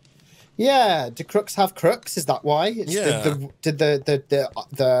 Yeah, do crooks have crooks? Is that why? It's yeah. Did the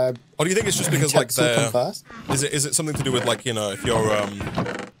Or do you think it's just because, like, come first? Is it something to do with, like, you know, if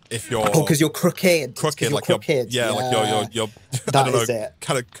you're oh, because you're crooked. Crooked, like crooked. You're that I don't know, is it.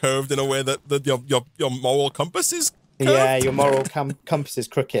 Kind of curved in a way that your moral compass is curved? Yeah, your moral compass is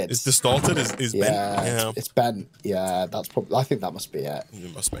crooked. It's distorted, is bent. Yeah, it's bent. Yeah, that's probably. I think that must be it.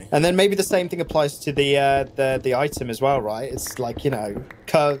 It must be. And then maybe the same thing applies to the item as well, right? It's like, you know,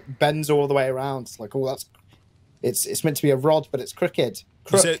 bends all the way around. It's like, oh, that's. It's meant to be a rod, but it's crooked.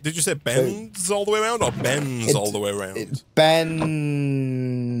 Did you say bends all the way around or bends all the way around? It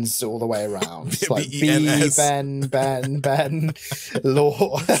bends all the way around. It's like Ben,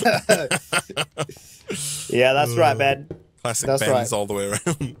 law. Yeah, that's right, Ben. Classic that's bends right. all the way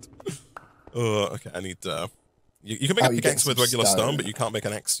around. Okay, I need. You can make a pickaxe with regular stone, but you can't make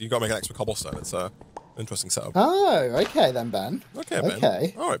an axe. You got to make an axe with cobblestone. It's an interesting setup. Oh, okay then, Ben. Okay, Ben.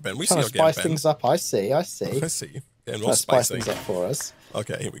 Okay. All right, Ben. We Trying see to you again, spice Ben. things up. I see. Getting real spice spicy. things up for us.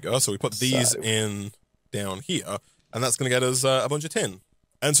 Okay, here we go. So we put these in down here, and that's going to get us a bunch of tin.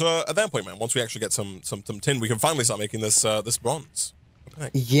 And so at that point, man, once we actually get some tin, we can finally start making this bronze. Okay.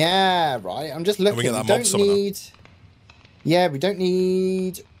 Yeah, right. I'm just looking. We don't need. Yeah, we don't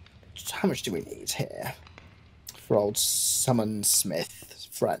need. How much do we need here for old Summon Smith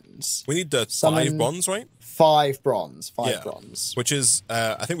friends? We need 5 bronze, right? 5 bronze. 5 bronze. Which is,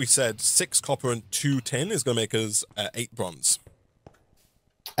 I think we said 6 copper and 2 tin is going to make us 8 bronze.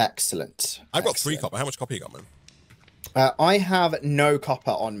 Excellent. I've got 3 copper. How much copper you got, man? I have no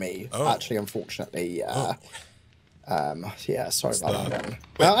copper on me, actually, unfortunately. Yeah, sorry about that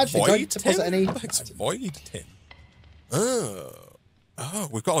one. Actually, don't deposit any. It's void tin. Oh,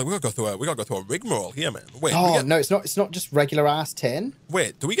 we got to go through a rigmarole here, man. Wait. No, it's not just regular ass tin.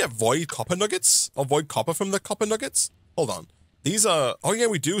 Wait, do we get void copper nuggets or void copper from the copper nuggets? Hold on. These are. Oh yeah,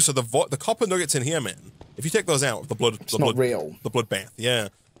 we do. So the copper nuggets in here, man. If you take those out, It's not real. The blood bath. Yeah.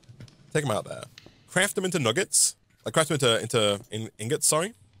 Take them out there. Craft them into nuggets. Craft them into ingots.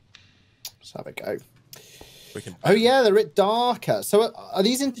 Sorry. Let's have a go. We can. Oh yeah, they're a bit darker. So are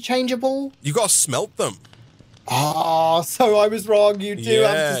these interchangeable? You got to smelt them. Ah, so I was wrong. You do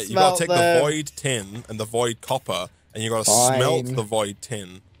have to smelt you got to take the void tin and the void copper, and you got to smelt the void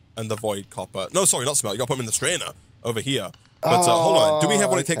tin and the void copper. No, sorry, not smelt. You got to put them in the strainer over here. But hold on. Do we have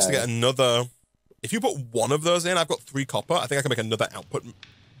what it takes to get another? If you put one of those in, I've got 3 copper. I think I can make another output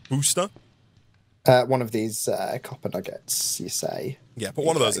booster. One of these copper nuggets, you say? Yeah, put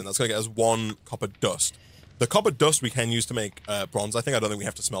one of those in. That's going to get us 1 copper dust. The copper dust we can use to make bronze. I don't think we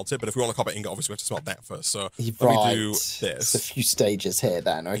have to smelt it, but if we want a copper ingot, obviously we have to smelt that first. So we do this. It's a few stages here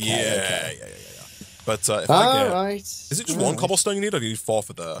then. Okay. Yeah. But if is it just 1 cobblestone you need, or do you need 4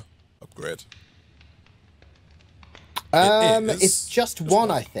 for the upgrade? It's just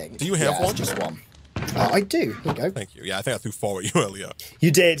 1, I think. Do you have 1? Just 1. I do. Here you go. Thank you. Yeah, I think I threw 4 at you earlier.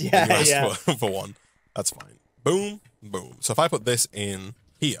 You did, yeah. You asked for 1. That's fine. Boom, boom. So if I put this in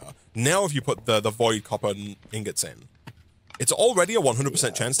here, now if you put the void copper ingots in, it's already a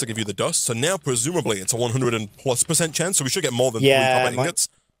 100% chance to give you the dust. So now presumably it's a 100+ % chance. So we should get more than 3 copper ingots.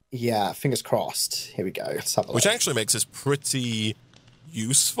 Yeah, fingers crossed. Here we go. Let's have a look. Which actually makes this pretty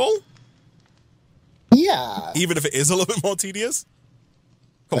useful. Yeah. Even if it is a little bit more tedious.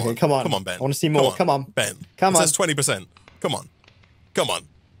 Come on, Ben. I want to see more. Come on, Ben. Come on. It says 20%. Come on.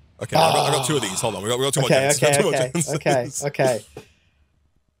 Okay, I got 2 of these. Hold on, we got 2 more chances. Okay.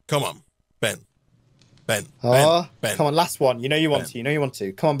 Come on, Ben. Ben. Come on, last one. You know you want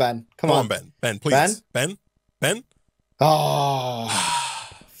to. Come on, Ben. Come on, Ben. Ben, please. Ben. Oh,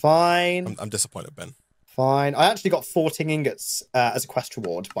 fine. I'm disappointed, Ben. Fine. I actually got 14 ingots as a quest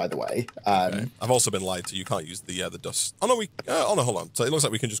reward, by the way. Okay. I've also been lied to. You can't use the dust. Oh no, hold on. So it looks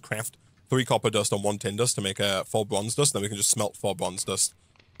like we can just craft 3 copper dust and 1 tin dust to make 4 bronze dust. And then we can just smelt 4 bronze dust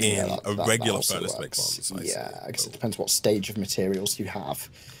in a regular furnace to make bombs. I guess it depends what stage of materials you have.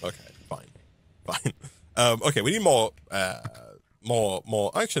 Okay, fine. Okay, we need more.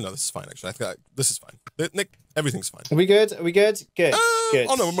 Actually, no, this is fine. Actually, I think this is fine. Nick, everything's fine. Are we good? Good. Good.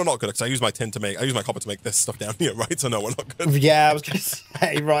 Oh no, we're not good because I use my copper to make this stuff down here, right? So no, we're not good. Yeah, I was going to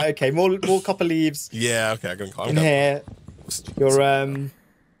say, right. Okay, more copper leaves. Yeah. Okay, I'm here. You're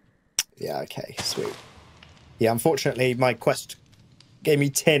Yeah. Okay. Sweet. Yeah. Unfortunately, my quest gave me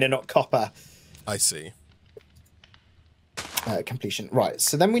tin and not copper. I see. Completion. Right,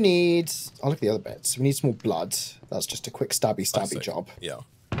 so then we need... I'll look at the other bits. We need some more blood. That's just a quick stabby job. Yeah.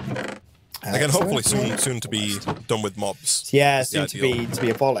 Again, hopefully soon to be done with mobs. Yeah, soon to be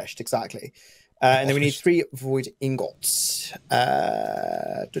abolished, exactly. And then we need 3 void ingots.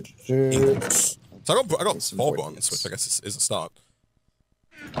 Ingots. So I got 4 bronze, which I guess is a start.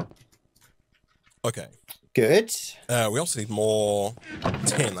 Okay. Good. We also need more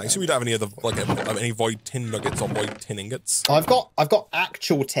tin. I assume we don't have any other any void tin nuggets or void tin ingots. I've got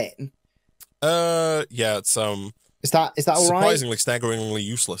actual tin. Yeah, it's Is that all right? Surprisingly, staggeringly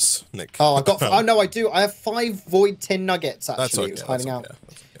useless, Nick. Oh, I've got. Oh no, I do. I have 5 void tin nuggets. Actually, that's okay. It was hiding out.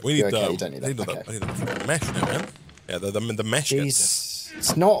 We need okay, you don't need that. I need the mesh now, man. Yeah, the mesh. Jeez.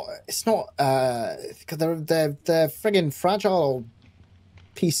 It's not. They're friggin' fragile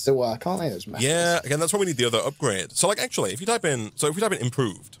pieces of work, aren't they? Those meshes? Yeah. Again, that's why we need the other upgrade. So, like, actually, if we type in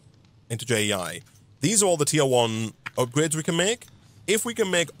improved into JEI, these are all the tier 1 upgrades we can make. If we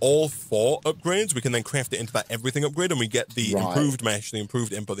can make all 4 upgrades, we can then craft it into that everything upgrade, and we get the improved mesh, the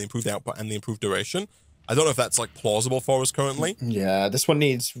improved input, the improved output, and the improved duration. I don't know if that's like plausible for us currently. Yeah, this one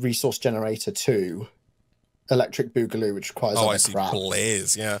needs resource generator 2, electric boogaloo, which requires I see. crap.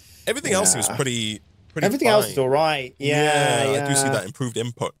 Blaze. Yeah. Everything else seems pretty. Everything else is all right. Yeah. I do see that improved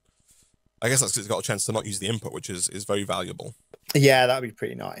input. I guess that's because it's got a chance to not use the input, which is very valuable. Yeah, that'd be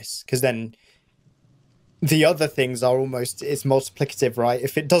pretty nice. Because then the other things are it's multiplicative, right?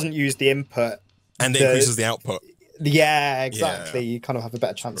 If it doesn't use the input and it increases the output. Yeah, exactly. Yeah. You kind of have a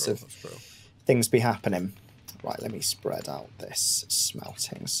better chance of true. Things be happening. Right, let me spread out this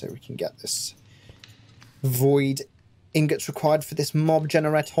smelting so we can get this void ingots required for this mob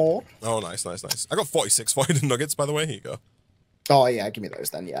generator. Oh, nice. I got 46 void nuggets, by the way. Here you go. Oh, yeah, give me those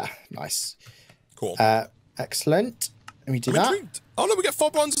then. Yeah, nice. Cool. Excellent. Let me do that. Intrigued. Oh, no, we get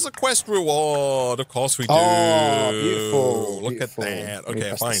 4 bronze as a quest reward. Of course we do. Oh, beautiful. Look at that.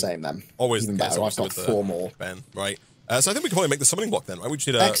 Okay, fine. The same then. Always even the case. better. I've got 4 more. Ben, right. So I think we can probably make the summoning block then, right? We just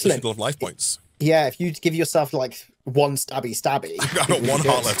need a lot of life points. Yeah, if you give yourself like 1 stabby. I got 1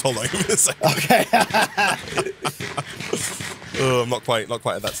 heart left. Hold on. Give me a second. Okay. I'm not quite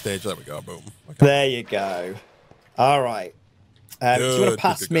at that stage. There we go. Boom. Okay. There you go. All right. Do you want to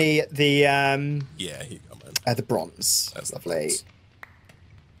pass me the yeah, here you go, man. The bronze? That's lovely. The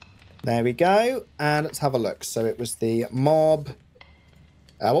there we go. And let's have a look. So it was the mob.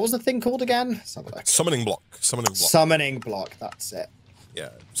 What was the thing called again? Let's have a look. Summoning block. Summoning block. That's it. Yeah.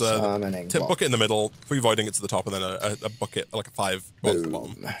 So bucket in the middle, 3 void ingots at the top, and then a bucket, like a 5 at the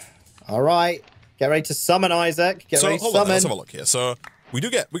bottom. All right. Get ready to summon, Isaac. Get ready to summon. Let's have a look here. So we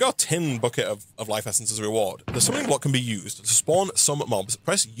got a tin bucket of life essence as a reward. The summoning block can be used to spawn some mobs.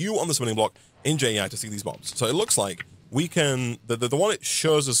 Press U on the summoning block in JEI to see these mobs. So it looks like we can the one it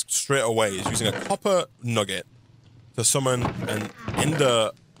shows us straight away is using a copper nugget to summon an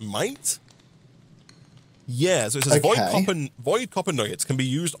ender mite. Yeah, so it says void copper nuggets can be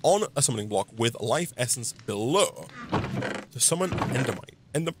used on a summoning block with life essence below to summon endermite.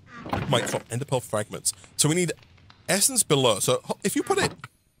 Endermite from enderpearl fragments. So we need essence below. So if you put it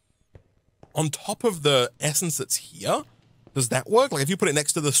on top of the essence that's here, does that work? Like if you put it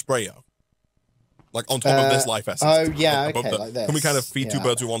next to the sprayer, like on top of this life essence. Oh yeah, okay, like this. Can we kind of feed 2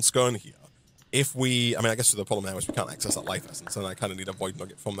 birds with 1 stone here? If we, I guess the problem now is we can't access that life essence, and I kind of need a void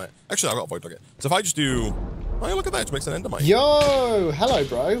nugget from there. Actually, I've got a void nugget. So if I just do, oh yeah, look at that, it makes an endermite. Yo, hello,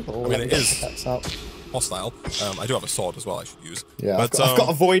 bro. I mean, it is hostile. I do have a sword as well. I should use. Yeah, but, I've got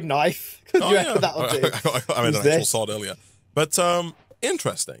a void knife. Oh, yeah. That'll do. I made an actual sword earlier. But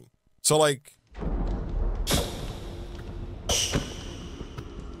interesting. So like, I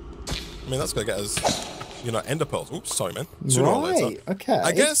mean, that's gonna get us, ender pearls. Oops, sorry, man. Sooner or later. Okay.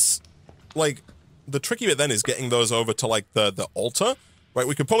 I guess. Like, the tricky bit then is getting those over to, like, the altar, right?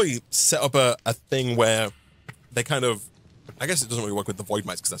 We could probably set up a thing where they kind of... I guess it doesn't really work with the void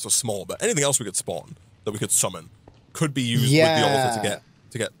mites because they're so small, but anything else we could spawn that we could summon could be used with the altar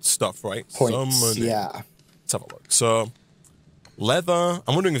to get stuff, right? Points, Summoning. yeah. Let's have a look. So, leather.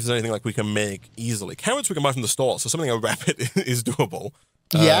 I'm wondering if there's anything, like, we can make easily. Carrots we can buy from the store, so something rapid is doable.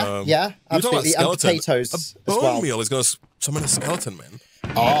 Yeah, absolutely. And potatoes A bone meal is going to summon a skeleton, man.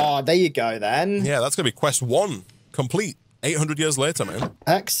 Oh, there you go then. Yeah, that's going to be quest 1 complete. 800 years later, man.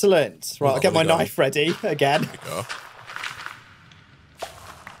 Excellent. Right, I'll get my knife ready again. There we go.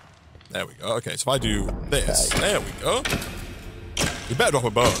 There we go. Okay, so if I do this, there we go. You better drop a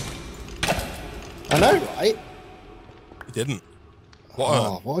bone. I know, right? He didn't.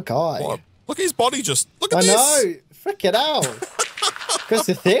 What a guy. Look at his body just. Look at this. I know. Frickin' out. It's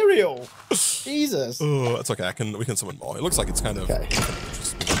ethereal. Jesus. Oh, that's okay. We can summon more. It looks like it's kind of quite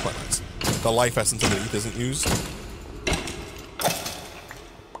nice. The life essence underneath isn't used.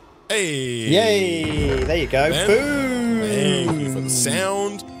 Hey. Yay. There you go. Man, boom. Thank you for the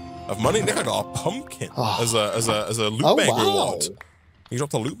sound of money. Nick, I got a pumpkin as a loot bag reward. You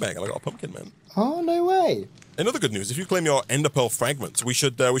dropped a loot bag and I got a pumpkin, man. Oh, no way. Another good news, if you claim your ender pearl fragments, we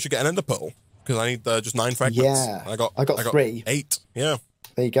should get an ender pearl. Because I need just 9 fragments. Yeah. I got 3. 8. Yeah.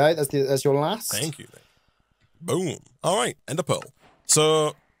 There you go. That's your last. Thank you. Boom. All right. Ender pearl.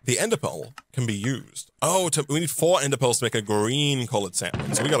 So the ender pearl can be used. Oh, we need 4 ender pearls to make a green colored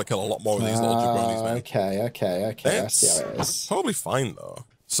sapling. So we got to kill a lot more of these little jabronis, man. Okay. That's I see how it is. Probably fine though.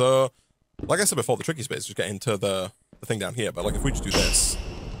 So, like I said before, the tricky space is just get into the thing down here. But like if we just do this.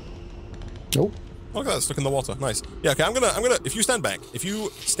 Nope. Look at that, stuck in the water. Nice. Yeah, okay, I'm gonna if you stand back, if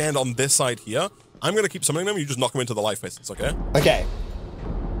you stand on this side here, I'm gonna keep summoning them, you just knock them into the life essence, okay? Okay.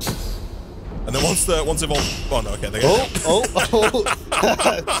 And then once they've all oh no, okay, they Oh.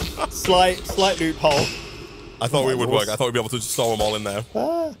 Slight loophole. I thought we would work. I thought we'd be able to just throw them all in there.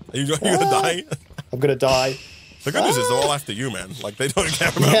 Are you gonna die? I'm gonna die. The good news is they're all after you, man. Like they don't care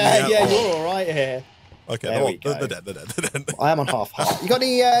about me Yeah, you're alright here. Okay, they're dead. I am on half heart. You got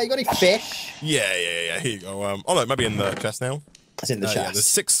any fish? Yeah. Here you go. Oh no, it might be in the chest now. It's in the chest. Yeah, there's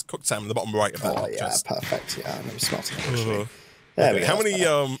 6 cooked salmon in the bottom right of that chest. Perfect. Yeah, I'm smelting it. There we go. How many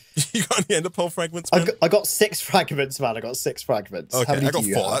you got any ender pearl fragments, man? I got 6 fragments, man. I got 6 fragments. Okay, How many I got do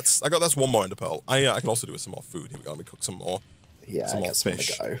you 4. have? That's 1 more ender pearl. I can also do with some more food. Here we go. Let me cook some more. Yeah, some more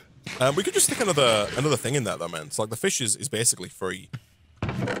fish. We could just stick another thing in there though, man. So like the fish is basically free.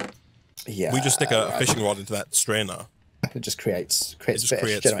 Yeah. We just stick a fishing rod into that strainer. It just creates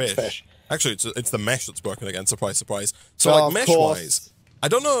fish. Actually, it's the mesh that's broken again. Surprise, surprise. So like mesh wise, I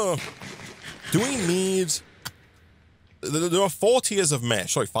don't know. Do we need? There are 4 tiers of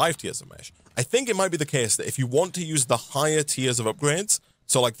mesh. Sorry, 5 tiers of mesh. I think it might be the case that if you want to use the higher tiers of upgrades,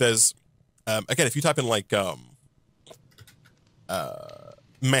 so like there's again, if you type in like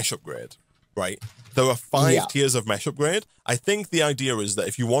mesh upgrade, right? There are 5 tiers of mesh upgrade. I think the idea is that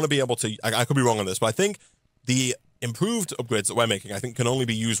if you want to be able to, I could be wrong on this, but I think the improved upgrades that we're making, I think can only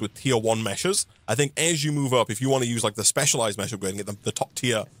be used with tier 1 meshes. I think as you move up, if you want to use like the specialized mesh upgrade and get the top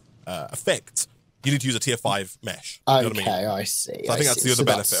tier effects, you need to use a tier 5 mesh. You know what I mean? I see. So I think that's the other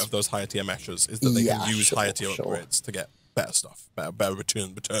benefit of those higher tier meshes is that they can use higher tier upgrades to get better stuff, better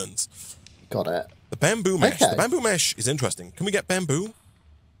returns. Got it. The bamboo mesh. The bamboo mesh is interesting. Can we get bamboo?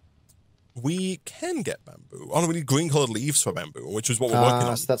 We can get bamboo. Oh no, we need green colored leaves for bamboo, which is what we're working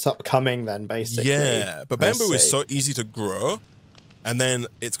on. So that's upcoming then, basically. Yeah, but bamboo is so easy to grow, and then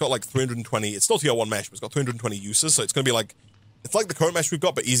it's got like 320. It's still tier 1 mesh, but it's got 320 uses, so it's going to be like, it's like the current mesh we've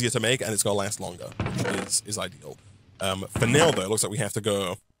got, but easier to make, and it's going to last longer, which is ideal. For now, though, it looks like we have to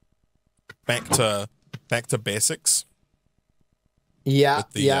go back to basics. Yeah,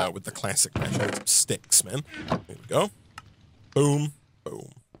 with the classic mesh. Sticks, man. Here we go. Boom, boom.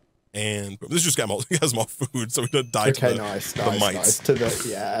 And boom. This just gets more food, so we don't die to the mites.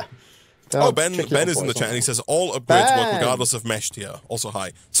 Oh, Ben is in the chat, and he says all upgrades work regardless of mesh tier. Also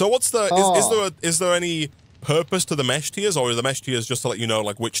high. So what's the is there any purpose to the mesh tiers, or are the mesh tiers just to let you know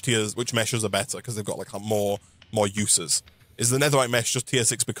like which meshes are better because they've got like more uses? Is the netherite mesh just tier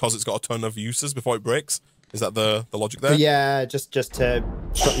 6 because it's got a ton of uses before it breaks? Is that the logic there? Yeah, just to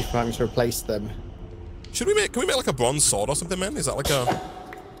stop you from having to replace them. Can we make like a bronze sword or something, man? Is that like a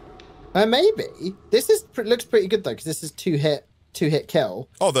maybe. This looks pretty good though, because this is two hit kill.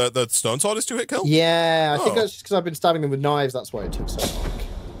 Oh, the stone sword is 2-hit kill? Yeah, I think that's just because I've been stabbing them with knives. That's why it took so long.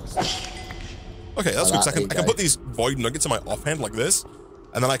 Okay, that's good. So I can put these void nuggets in my offhand like this,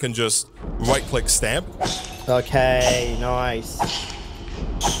 and then I can just right click stab. Okay, nice.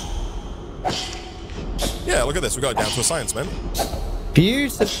 Yeah, look at this. We got it down to a science, man.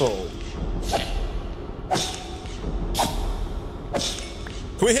 Beautiful.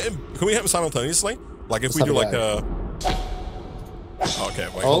 Can we hit him simultaneously? Like if we do like a... Oh, okay,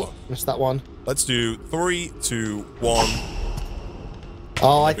 wait, hold on. Missed that one. Let's do 3, 2, 1.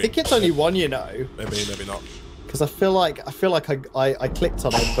 Oh, I think it's only 1, you know. Maybe not. Because I feel like I clicked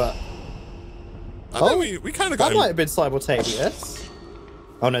on it, but... I think we kind of got That might have been simultaneous.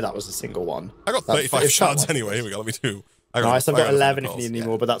 Oh no, that was a single one. I got 35 shards anyway. Here we go. Let me do Nice, I've got 11 if you need any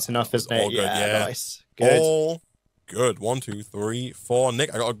more, but that's enough, isn't it? All good, yeah. Nice. Good. All good. 1, 2, 3, 4.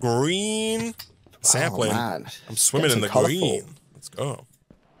 Nick, I got a green sapling. Oh, man. I'm swimming in the green. Let's go.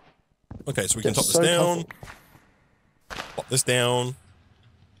 Okay, so we can top this down. Pop this down.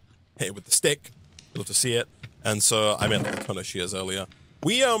 Hit it with the stick. You'd love to see it. And so I made like a ton of shears earlier.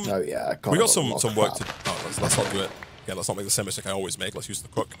 We oh yeah, we got some work to. Oh, let's not do it. Yeah, let's not make the same mistake I always make. Let's use the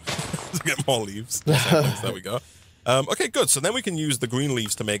crook to get more leaves. There we go. Okay, good. So then we can use the green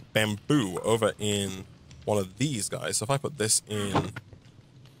leaves to make bamboo over in one of these guys. So if I put this in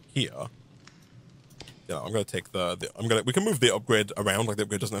here, yeah, I'm gonna take we can move the upgrade around. Like the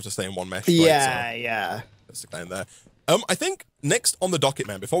upgrade doesn't have to stay in one mesh. Yeah, right? So yeah. that's the guy in there. I think next on the docket,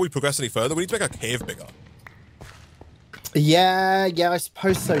 man, before we progress any further, we need to make our cave bigger. Yeah, I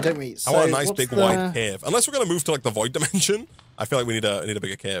suppose so, don't we? So I want a nice big wide cave. Unless we're gonna move to like the void dimension, I feel like we need a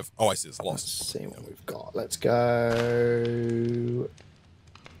bigger cave. Oh, I see. It's lost. Let's see what we've got. Let's go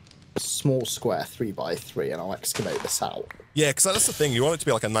small square 3x3, and I'll excavate this out. Yeah, because that's the thing. You want it to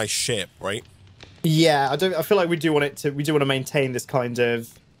be like a nice shape, right? Yeah, I feel like we do want to maintain this kind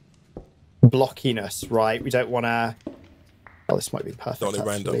of blockiness, right? We don't want to. Oh, this might be perfect.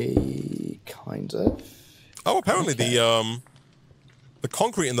 Actually, kind of. Oh, apparently the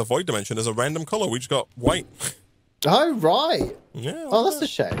concrete in the void dimension is a random color. We just got white. Oh, right. Yeah. Oh, that's a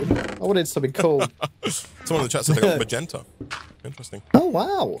shame. I wanted something cool. Someone in the chat said they got magenta. Interesting. Oh,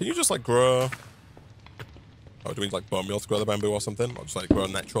 wow. Can you just like grow? Oh, do we need like bone meal to grow the bamboo or something? Or just like grow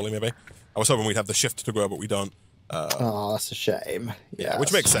naturally, maybe? I was hoping we'd have the shift to grow, but we don't. Oh, that's a shame. Yeah,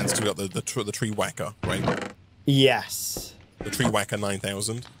 which makes sense because we got the tree whacker, right? Yes. The tree whacker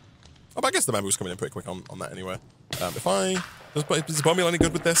 9000. Oh, but I guess the bamboo's coming in pretty quick on that anyway. Is bone meal any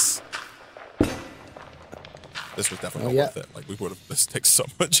good with this? This was definitely not worth it. Like we would have. This takes so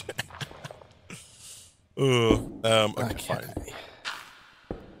much. Okay, fine.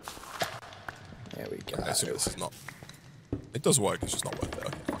 There we go. Okay, so this is not. It does work. It's just not worth it.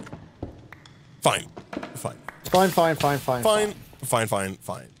 Okay, fine. Fine. Fine.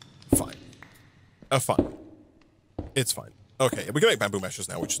 It's fine. Okay, we can make bamboo meshes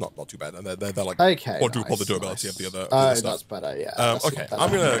now, which is not too bad. And they're like quadruple the durability of the other. Oh, stuff. That's better. Yeah. Okay,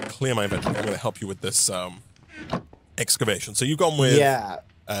 I'm gonna clear my inventory. I'm gonna help you with this excavation. So you've gone with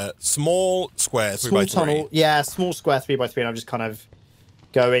small square 3x3. Tunnel. Yeah, small square 3x3, and I'm just kind of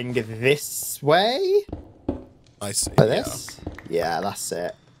going this way. I see. Like this. Yeah, that's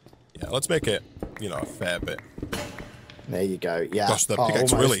it. Yeah, let's make it, a fair bit. There you go. Yeah. Gosh, the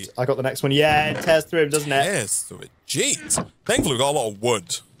pickaxe really. I got the next one. Yeah, it tears through him, doesn't it? Tears through it. Jeez. Thankfully, we got a lot of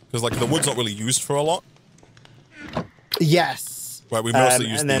wood because like the wood's not really used for a lot. Yes. Right, we mostly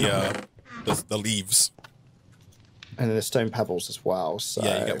use the leaves. And then the stone pebbles as well. So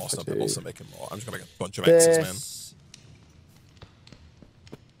yeah, you get more stone pebbles to make it more. I'm just gonna make a bunch of X's,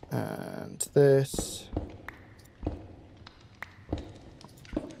 man. And this.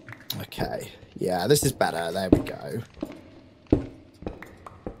 Okay. Yeah, this is better. There we go.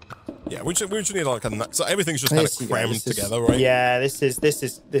 Yeah, we just need like so everything's just kind of crammed together, right? Yeah, this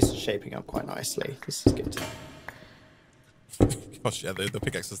is shaping up quite nicely. This is good. Gosh, yeah, the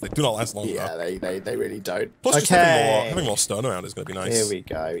pickaxes, they do not last long. Yeah, they really don't. Plus, just having more stone around is going to be nice. Here we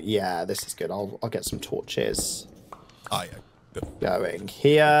go. Yeah, this is good. I'll get some torches. Ah, yeah, good. Going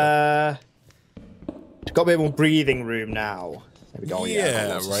here. It's got a bit more breathing room now. There we go.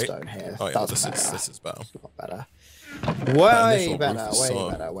 Yeah, right. Stone here. Oh, yeah, this is better. A lot better. Way better.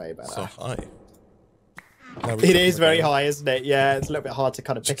 So high. It is very high, isn't it? Yeah, it's a little bit hard to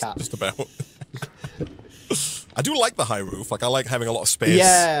kind of pick up. Just about. I do like the high roof. Like, I like having a lot of space.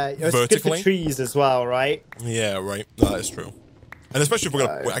 Yeah, it's vertically. Good for trees as well, right? Yeah, right. That is true. And especially if we're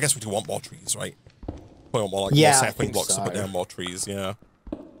gonna, I guess we do want more trees, right? We want more like more sapling blocks to put down more trees. Yeah.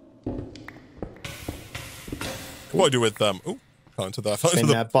 What do I do with Ooh, fell into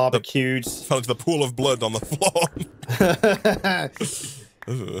the barbecued. Fell into the pool of blood on the floor.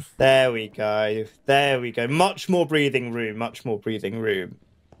 There we go. There we go. Much more breathing room. Much more breathing room.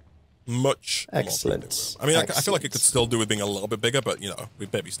 Excellent. I mean, I feel like it could still do with being a little bit bigger, but with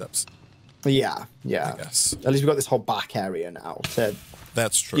baby steps. Yeah. I guess. At least we've got this whole back area now.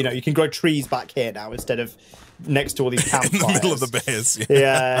 That's true. You can grow trees back here now instead of next to all these campfires. In the middle of the base.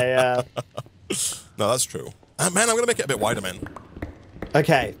 Yeah. No, that's true. Man, I'm gonna make it a bit wider, man.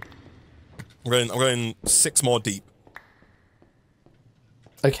 Okay. I'm going 6 more deep.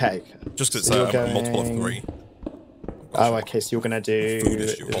 Okay. Just because it's a multiple of 3. Oh, okay. So you're gonna do food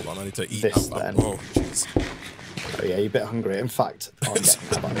issue. Hold on, I need to eat. This then. Oh, jeez. Oh yeah, you're a bit hungry. In fact, I'm getting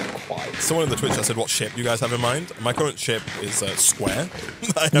that, but I'm not quite. Someone in the Twitch, I said, what shape do you guys have in mind? My current shape is square.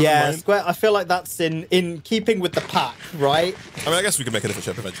 Yeah, square. I feel like that's in keeping with the pack, right? I mean, I guess we could make a different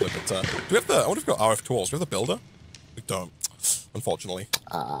shape eventually, but do we have the... I wonder if we've got RF tools. Do we have the builder? We don't, unfortunately.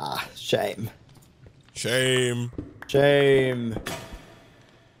 Ah, shame. Shame. Shame.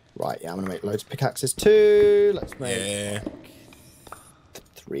 Right, yeah, I'm going to make loads of pickaxes too. Let's make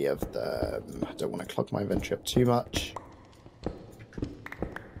 3 of them. I don't want to clog my inventory up too much.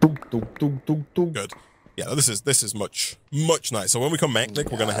 Good. Yeah, this is much nicer. So when we come back, Nick,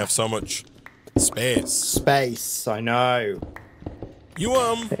 we're going to have so much space. Space, I know.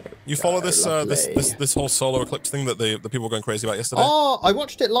 You follow this this whole solar eclipse thing that the people were going crazy about yesterday? Oh, I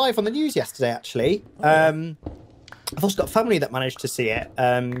watched it live on the news yesterday, actually. I've also got family that managed to see it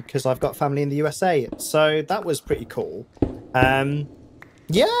because I've got family in the USA, so that was pretty cool.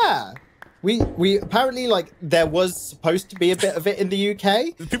 Yeah, we apparently, like, there was supposed to be a bit of it in the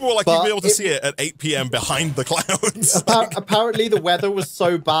UK. People were like, you'd be able to see it at 8 p.m. behind the clouds. Apparently the weather was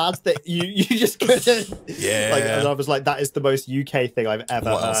so bad that you just couldn't. Yeah. Like, and I was like, that is the most UK thing I've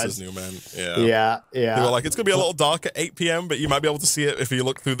ever what heard. else is new, man? Yeah. They were like, it's gonna be a little dark at 8 p.m., but you might be able to see it if you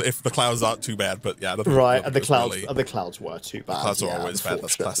look through if the clouds aren't too bad. But yeah, right. And the clouds were too bad. The clouds are always bad.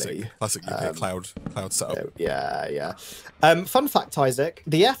 That's classic UK cloud setup. Yeah. Fun fact, Isaac,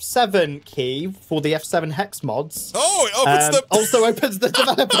 the F7 key for the F7 hex mods. Oh, it opens also opens the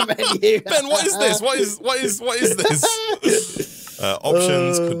developer menu. Ben, what is this? What is this?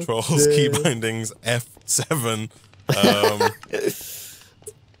 Options, controls, key bindings, F7.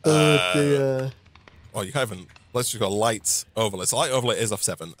 Oh dear. Oh, you can't even. Let's just go light overlay. So light overlay is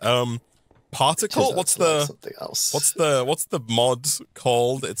F7. Particle. What's the mod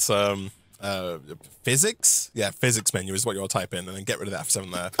called? It's physics. Yeah, physics menu is what you want to type in, and then get rid of that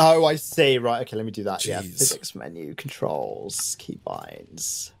F7 there. Oh, I see. Right. Okay, let me do that. Jeez. Yeah, physics menu, controls,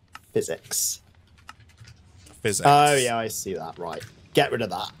 keybinds, physics. Oh yeah, I see that. Right. Get rid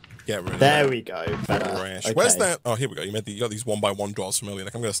of that. Get rid of there that. We go. Better. Okay. Where's that? Oh, here we go. You got these 1x1 drawers from earlier.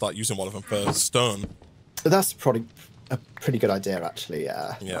 Like, I'm going to start using one of them for stone. That's probably a pretty good idea, actually.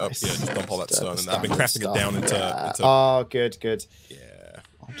 Yeah. Yeah. Nice. Just dump all that stone, and I've been crafting it down into. Oh, good.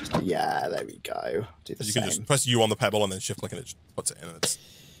 Yeah. There we go. Do the you same. can just press U on the pebble and then shift click and it just puts it in. And it's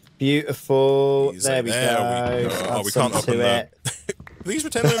beautiful. easy. There we go. Oh, we can't open it. These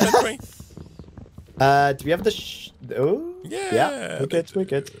return to inventory. Do we have the? Oh. Yeah. We're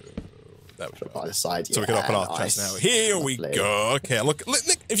good. By the side, so we can open our chest now. Here we go. Okay, look,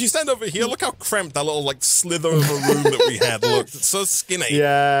 Nick, if you stand over here, look how cramped that little like slither of a room that we had looked. It's so skinny.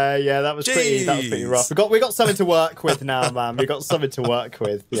 Yeah, that was pretty rough. We got something to work with now, man. We got something to work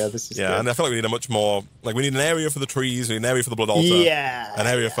with. Yeah, this is good. And I feel like we need a much more we need an area for the trees, we need an area for the blood altar. Yeah. An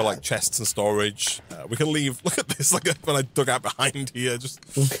area for like chests and storage. We can leave. Look at this, like when I dug out behind here, just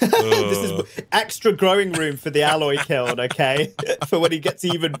this is extra growing room for the alloy kiln, okay? For when he gets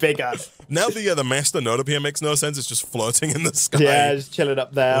even bigger. Now the master node up here makes no sense. It's just floating in the sky. Yeah, just chilling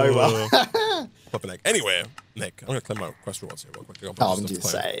up there. Oh well. Flipping egg. Anyway, Nick, I'm gonna claim my quest rewards here real quick. I'm gonna do the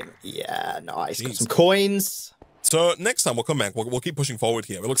same. Yeah, nice. Got some coins. So next time we'll come back. We'll keep pushing forward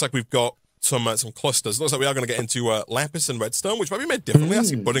here. It looks like we've got some clusters. It looks like we are going to get into lapis and redstone, which might be made differently. I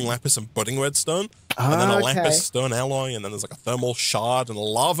see budding lapis and budding redstone, and then a lapis stone alloy, and then there's like a thermal shard and a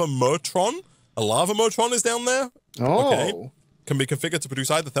lava motron. A lava motron is down there. Oh. Okay. Can be configured to produce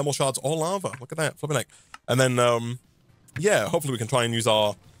either thermal shards or lava. Look at that, flipping heck. And then, yeah, hopefully we can try and use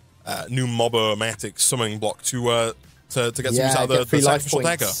our new Mob-O-Matic summoning block to get some use out of the sacrificial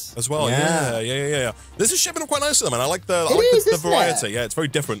dagger as well. Yeah. This is shaping up quite nicely, man. I like the variety. Yeah, it's very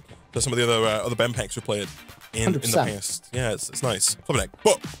different to some of the other Ben packs we played in the past. Yeah, it's nice. Flipping heck.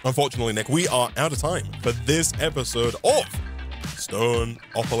 But unfortunately, Nick, we are out of time for this episode of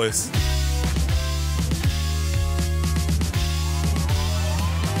Stoneopolis.